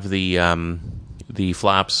 I have the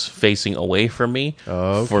flaps facing away from me.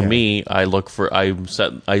 Okay. For me, I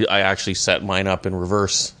actually set mine up in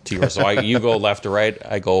reverse to yours. So you go left to right,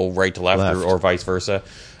 I go right to left. Or vice versa.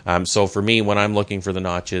 So for me, when I'm looking for the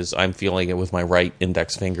notches, I'm feeling it with my right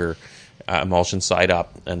index finger, emulsion side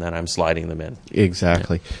up, and then I'm sliding them in.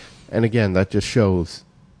 Exactly. Yeah. And again, that just shows,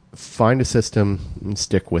 find a system and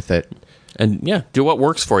stick with it. And do what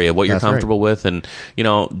works for you, what you're comfortable with, and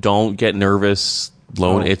don't get nervous.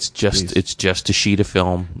 It's just a sheet of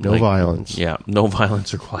film. No violence. Yeah, no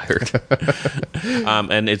violence required.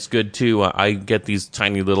 And it's good too. I get these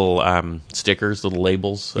tiny little stickers, little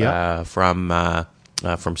labels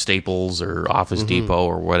from Staples or Office Depot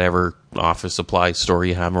or whatever office supply store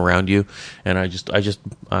you have around you, and I just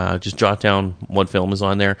jot down what film is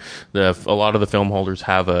on there. A lot of the film holders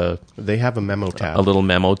have a memo tab, a little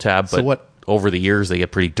memo tab, but so over the years they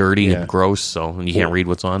get pretty dirty and gross, so you can't read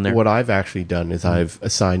what's on there. What I've actually done is I've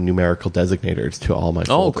assigned numerical designators to all my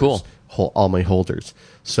folders. Oh, cool. All my holders.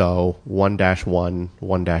 So 1-1, 1-2,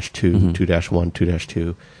 2-1,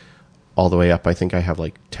 2-2, all the way up. I think I have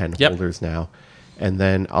like 10 holders now. And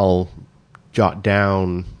then I'll jot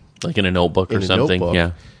down, like in a notebook or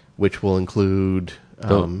something, which will include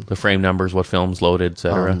the frame numbers, what film's loaded,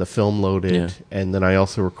 etc. The film loaded, and then I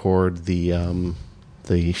also record the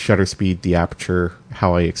shutter speed, the aperture,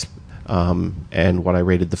 how and what I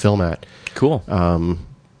rated the film at. Cool.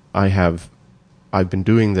 I've been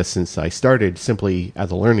doing this since I started, simply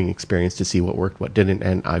as a learning experience to see what worked, what didn't,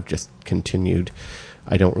 and I've just continued.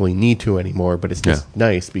 I don't really need to anymore, but it's just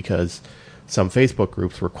nice because some Facebook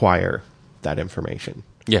groups require that information.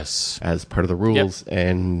 Yes. As part of the rules. Yep.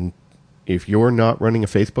 And if you're not running a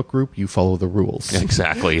Facebook group, you follow the rules.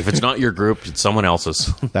 Exactly. If it's not your group, it's someone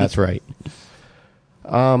else's. That's right.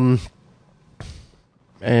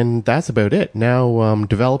 and that's about it. Now,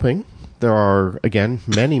 developing, there are, again,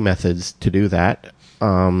 many methods to do that.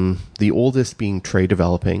 The oldest being tray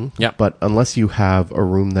developing. Yeah. But unless you have a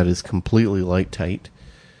room that is completely light tight,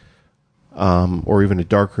 or even a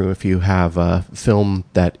dark room, if you have a film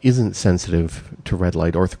that isn't sensitive to red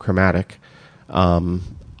light, orthochromatic,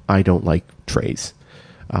 I don't like trays.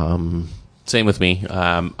 Same with me.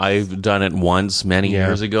 I've done it once many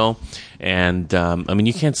years ago, and I mean,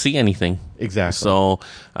 you can't see anything. Exactly. So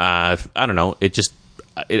I don't know.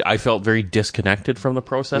 I felt very disconnected from the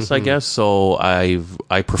process, I guess. So I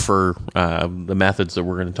prefer the methods that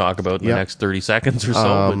we're going to talk about in the next 30 seconds or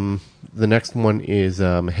so. The next one is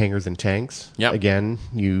hangers and tanks. Yep. Again,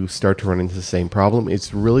 you start to run into the same problem.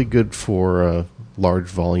 It's really good for a large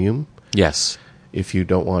volume. Yes. If you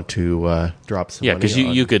don't want to drop some money because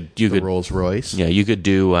you could Rolls Royce. Yeah, you could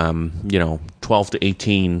do 12 to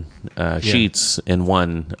 18 sheets in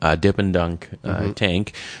one dip and dunk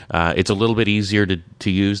tank. It's a little bit easier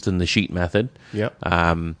to use than the sheet method. Yep.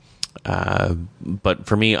 But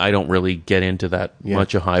for me, I don't really get into that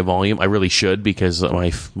much of high volume. I really should, because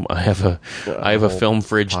I have a film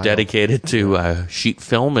fridge dedicated to sheet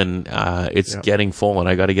film, and it's getting full, and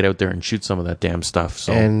I got to get out there and shoot some of that damn stuff.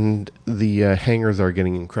 So, and the hangers are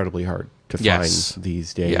getting incredibly hard to find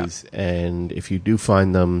these days, and if you do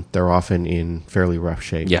find them, they're often in fairly rough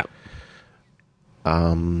shape. Yeah.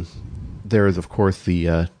 There is, of course,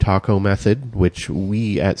 the taco method, which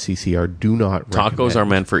we at CCR do not recommend. Tacos are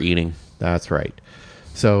meant for eating. That's right.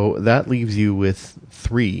 So that leaves you with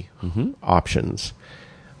three options.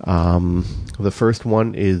 The first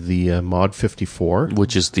one is the Mod 54.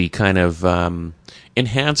 Which is the kind of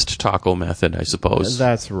enhanced taco method, I suppose.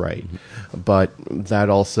 That's right. But that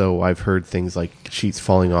also, I've heard things like sheets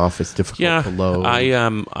falling off. It's difficult to load.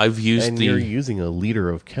 I've used and you're using a liter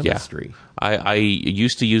of chemistry. I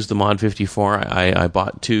used to use the Mod 54. I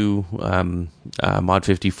bought two Mod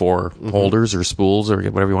 54 holders or spools or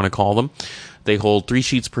whatever you want to call them. They hold 3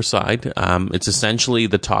 sheets per side. It's essentially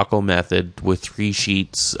the taco method with 3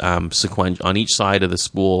 sheets on each side of the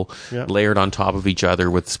spool, layered on top of each other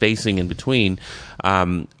with spacing in between.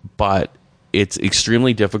 But it's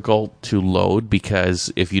extremely difficult to load,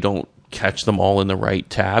 because if you don't catch them all in the right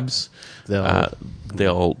tabs,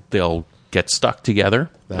 they'll get stuck together.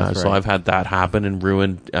 So I've had that happen and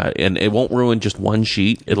ruin, and it won't ruin just one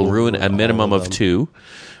sheet. It'll ruin a minimum of 2.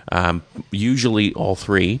 Usually all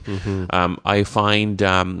 3. I find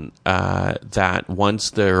that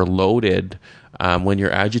once they're loaded, when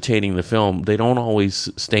you're agitating the film, they don't always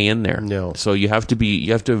stay in there. No. So you have to,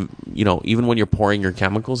 even when you're pouring your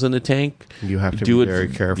chemicals in the tank, you have to be very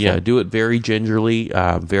careful. Yeah, do it very gingerly,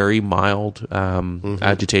 very mild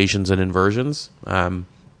agitations and inversions.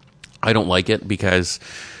 I don't like it, because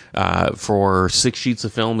for 6 sheets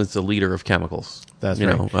of film, it's a liter of chemicals. That's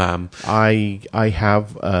right. I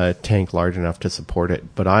have a tank large enough to support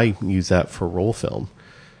it, but I use that for roll film.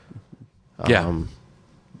 And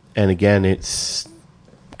again, it's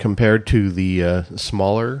compared to the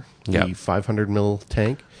smaller, the 500 mil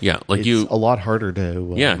tank. Yeah, like it's a lot harder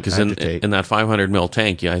to because in that 500 mil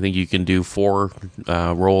tank, I think you can do 4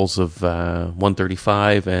 rolls of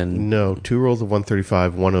 135 and 2 rolls of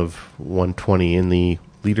 135, 1 of 120 in the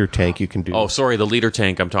liter tank. You can do. Oh, sorry, the liter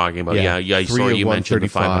tank I'm talking about. Yeah. Sorry, you mentioned the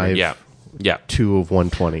 500. Yeah. 2 of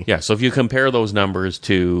 120. Yeah. So if you compare those numbers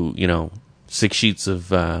to 6 sheets of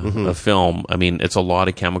film, I mean, it's a lot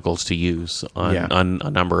of chemicals to use on a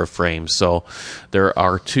number of frames. So there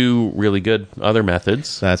are 2 really good other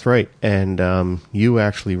methods. That's right. And you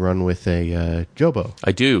actually run with a Jobo.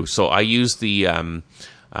 I do. So I use the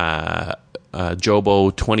Jobo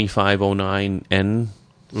 2509N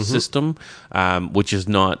system, which is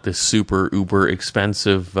not the super uber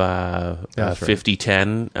expensive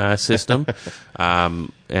 5010 system.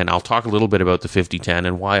 And I'll talk a little bit about the 5010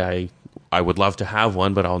 and why I would love to have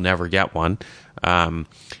one, but I'll never get one. The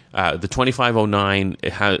 2509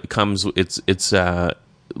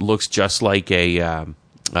 looks just like a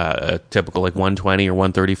typical 120 or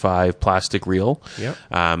 135 plastic reel,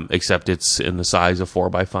 except it's in the size of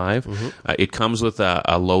 4x5. It comes with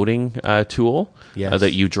a loading tool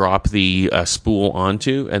that you drop the spool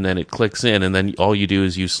onto, and then it clicks in, and then all you do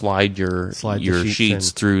is you slide your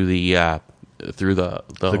sheets through the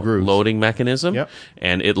loading mechanism,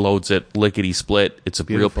 and it loads it lickety split. It's a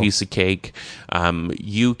real piece of cake.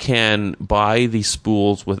 You can buy the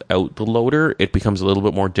spools without the loader. It becomes a little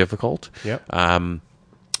bit more difficult.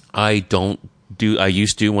 I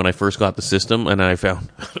used to when I first got the system, and I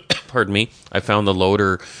found, I found the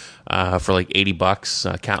loader for like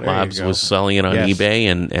 $80. Cat Labs was selling it on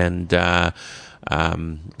eBay, and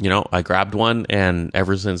I grabbed one, and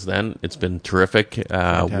ever since then, it's been terrific.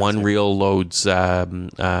 One reel loads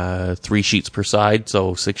 3 sheets per side,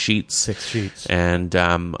 so 6 sheets. 6 sheets. And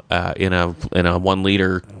in a 1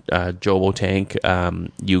 liter Jobo tank,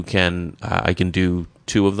 I can do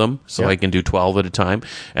 2 of them, so I can do 12 at a time.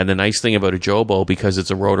 And the nice thing about a Jobo, because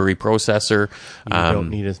it's a rotary processor, you don't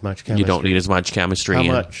need as much chemistry. You don't need as much chemistry. How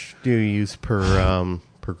much do you use per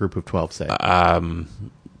group of 12, say?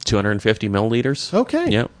 250 milliliters. Okay.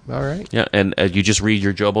 Yeah. All right. Yeah, and you just read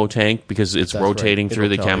your Jobo tank because it's rotating through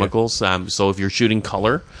the chemicals. So if you're shooting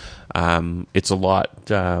color, it's a lot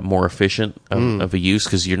more efficient of a use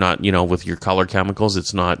because you're not, with your color chemicals,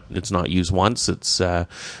 it's not used once. It's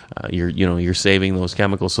you're saving those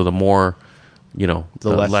chemicals. So the more, the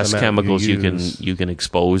less chemicals you can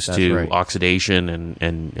expose to oxidation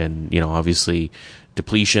and obviously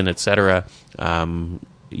depletion, etc.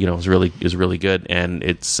 Is really good. And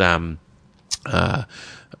it's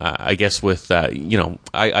I guess with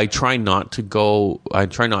I try not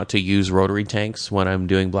to use rotary tanks when I'm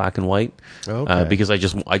doing black and white, because I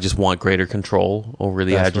just want greater control over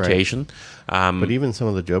the agitation. Right. But even some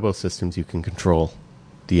of the Jobo systems you can control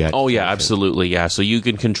the agitation. Oh yeah, absolutely, yeah. So you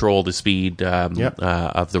can control the speed of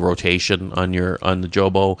the rotation on the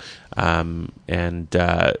Jobo, the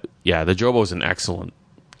Jobo is an excellent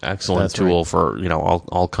tool for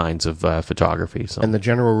all kinds of photography. So. And the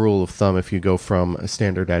general rule of thumb, if you go from a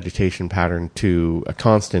standard agitation pattern to a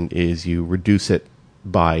constant, is you reduce it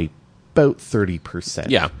by about 30%.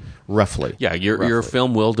 Yeah, roughly. Yeah, your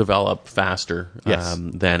film will develop faster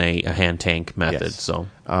than a hand tank method. Yes. So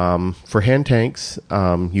for hand tanks,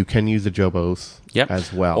 you can use the Jobos.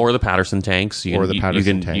 As well, or the Patterson tanks. You can do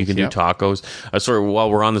tacos. Sorry,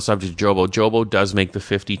 while we're on the subject of Jobo does make the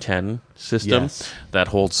 5010 system that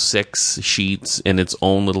holds 6 sheets in its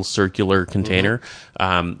own little circular container.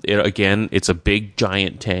 It's a big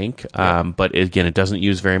giant tank, but it doesn't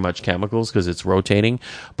use very much chemicals because it's rotating.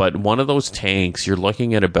 But one of those tanks, you're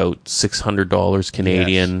looking at about $600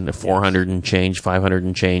 Canadian, 400 and change, 500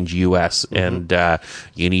 and change US, and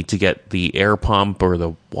you need to get the air pump or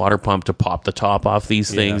the water pump to pop the top off these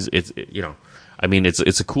things. It's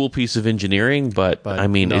a cool piece of engineering, but I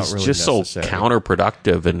mean it's really just necessary. So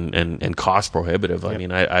counterproductive and cost prohibitive. I mean,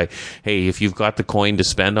 hey, if you've got the coin to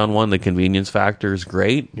spend on one, the convenience factor is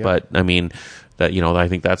great, but I mean that I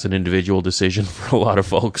think that's an individual decision for a lot of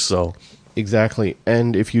folks. So exactly,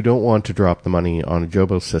 and if you don't want to drop the money on a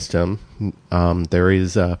Jobo system, there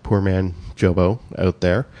is a Poor Man Jobo out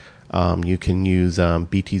there. You can use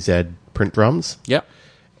BTZ print drums. Yep.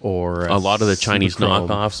 Or a lot of the Chinese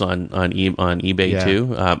knockoffs on eBay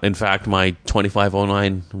too. In fact, my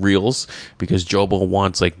 2509 reels, because Jobo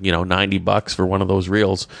wants $90 for one of those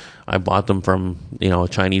reels, I bought them from a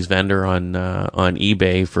Chinese vendor on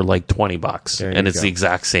eBay for $20, and it's the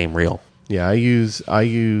exact same reel. Yeah, I use. So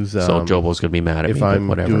Jobo's gonna be mad at me. If I'm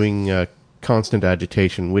doing constant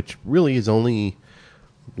agitation, which really is only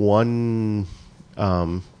one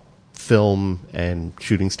film and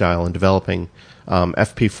shooting style and developing.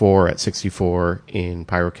 FP4 at 64 in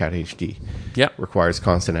PyroCat HD. Requires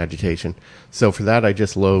constant agitation. So for that, I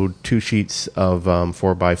just load 2 sheets of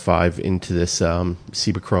 4x5 into this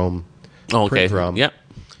Cibachrome print drum.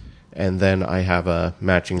 And then I have a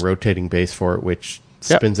matching rotating base for it, which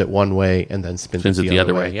spins it one way and then spins it the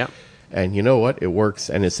other way. And you know what? It works,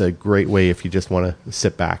 and it's a great way if you just want to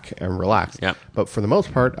sit back and relax. But for the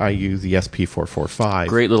most part, I use the SP445.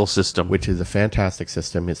 Great little system. Which is a fantastic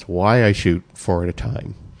system. It's why I shoot 4 at a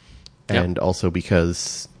time. And also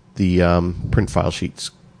because the print file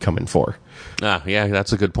sheets come in 4.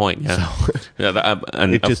 That's a good point.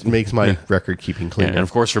 It just makes my record keeping cleaner. And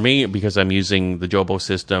of course, for me, because I'm using the Jobo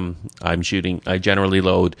system, I generally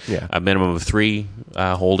load a minimum of 3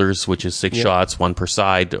 holders, which is 6 shots, 1 per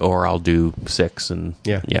side, or I'll do 6. And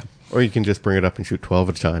or you can just bring it up and shoot 12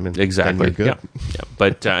 at a time, and then you're good.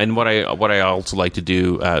 But and what I also like to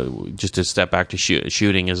do, just to step back to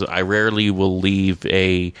shooting, is I rarely will leave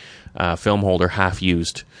a film holder half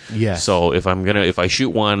used. So if I shoot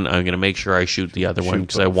one, I'm gonna make sure I shoot the other one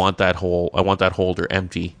because I want that holder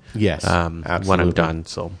empty. Absolutely. When I'm done.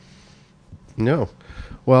 So no,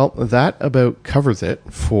 well, that about covers it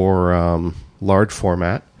for large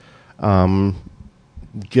format.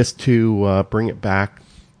 Just to bring it back,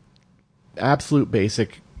 absolute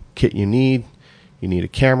basic kit you need a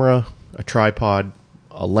camera, a tripod,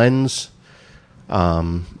 a lens,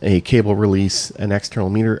 a cable release, an external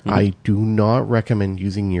meter. I do not recommend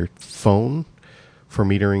using your phone for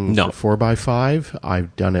metering for 4x5.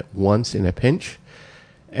 I've done it once in a pinch,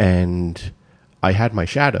 and I had my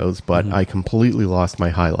shadows, but I completely lost my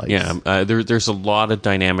highlights. Yeah, there's a lot of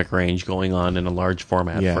dynamic range going on in a large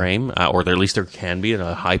format frame, or at least there can be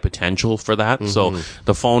a high potential for that. So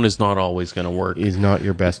the phone is not always going to work. Is not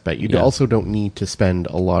your best bet. You also don't need to spend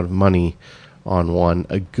a lot of money on one.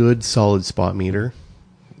 A good solid spot meter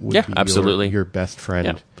would be absolutely your best friend.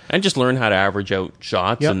 Yeah. And just learn how to average out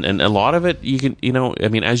shots, and a lot of it you can, I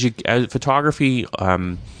mean, as photography,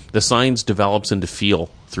 the science develops into feel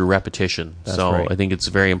through repetition. I think it's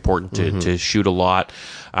very important to shoot a lot.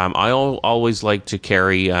 I always like to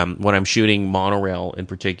carry, when I'm shooting monorail in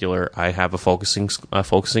particular, I have a focusing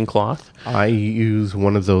cloth. I use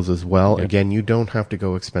one of those as well. Yeah. Again, you don't have to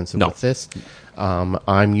go expensive with this.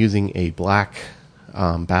 I'm using a black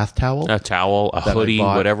bath towel. A towel, a hoodie,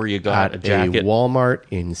 whatever you got, a jacket. A Walmart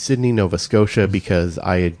in Sydney, Nova Scotia, because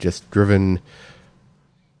I had just driven...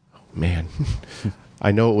 Man...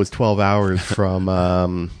 I know it was 12 hours from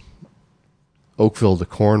Oakville to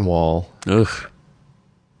Cornwall. Ugh.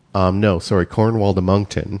 No, sorry, Cornwall to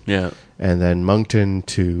Moncton. Yeah. And then Moncton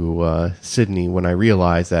to Sydney when I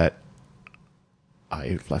realized that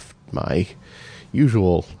I left my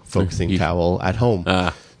usual focusing towel at home.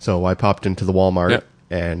 So I popped into the Walmart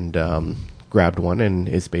and grabbed one, and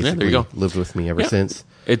it's basically lived with me ever since.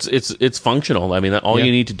 It's functional. I mean, all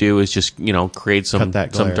you need to do is just create some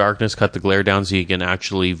darkness, cut the glare down so you can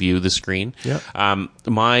actually view the screen. Yeah. I'm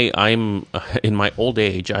in my old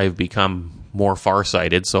age, I've become more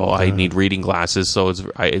farsighted, so I need reading glasses. So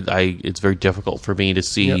it's very difficult for me to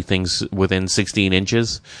see things within 16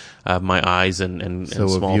 inches of my eyes and so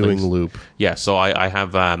small a viewing things. loop. Yeah. So I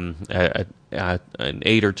have an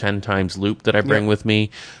 8 or 10 times loop that I bring with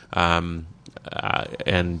me.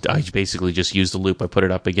 And I basically just use the loop. I put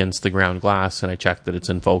it up against the ground glass, and I check that it's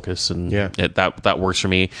in focus, and that works for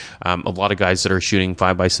me. A lot of guys that are shooting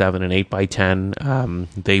 5x7 and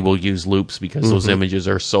 8x10, they will use loops because those images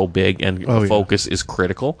are so big, and the focus is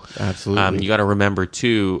critical. Absolutely. You got to remember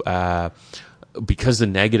too, because the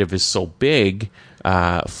negative is so big,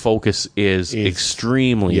 focus is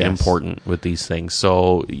extremely important with these things.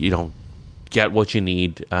 So get what you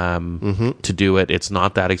need to do it. It's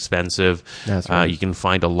not that expensive. That's right. You can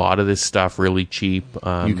find a lot of this stuff really cheap.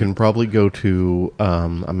 You can probably go to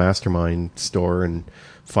a Mastermind store and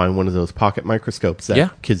find one of those pocket microscopes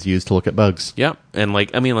that kids use to look at bugs. Yeah, and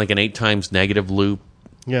like an 8 times negative loop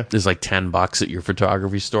is like $10 at your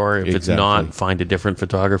photography store. If it's not, find a different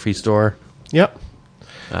photography store. Yep.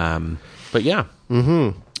 But yeah.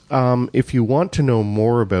 If you want to know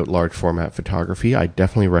more about large format photography, I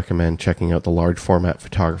definitely recommend checking out the Large Format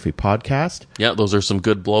Photography podcast. Yeah, those are some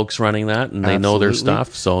good blokes running that, and they know their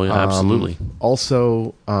stuff, so absolutely.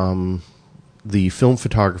 Also, the Film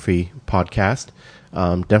Photography podcast.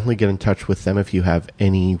 Definitely get in touch with them if you have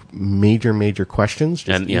any major questions.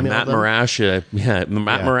 Just Matt Marash. Matt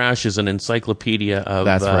Marash is an encyclopedia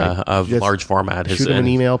of large format. Shoot him an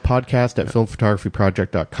email,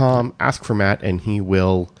 podcast@filmphotographyproject.com. Ask for Matt, and he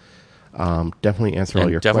will definitely answer all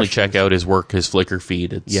your definitely questions. Check out his work, his Flickr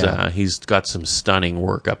feed. It's he's got some stunning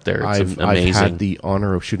work up there. It's amazing. I've had the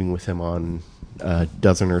honor of shooting with him on a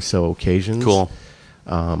dozen or so occasions. Cool.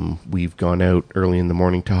 We've gone out early in the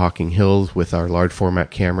morning to Hocking Hills with our large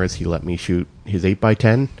format cameras. He let me shoot his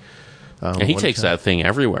 8x10. He takes that thing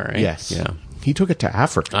everywhere, right? Yes. Yeah. He took it to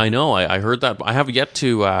Africa. I know. I heard that. I have yet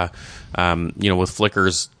to, with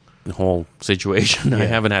Flickr's whole situation, I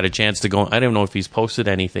haven't had a chance to go. I don't know if he's posted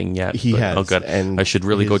anything yet. He has. Oh, good. And I should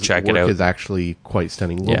really go check it out. His work is actually quite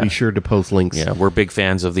stunning. We'll be sure to post links. Yeah, we're big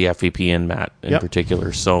fans of the FVP and Matt in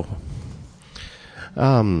particular. So,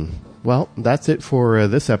 well, that's it for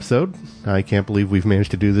this episode. I can't believe we've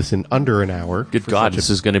managed to do this in under an hour. Good God,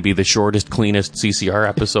 this is going to be the shortest, cleanest CCR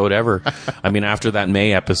episode ever. I mean, after that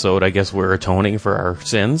May episode, I guess we're atoning for our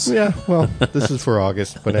sins. Yeah, well, this is for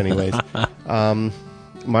August. But anyways,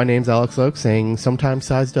 my name's Alex Oak, saying sometimes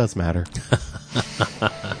size does matter.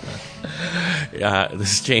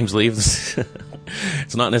 This is James Lee.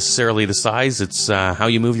 It's not necessarily the size, it's how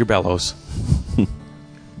you move your bellows.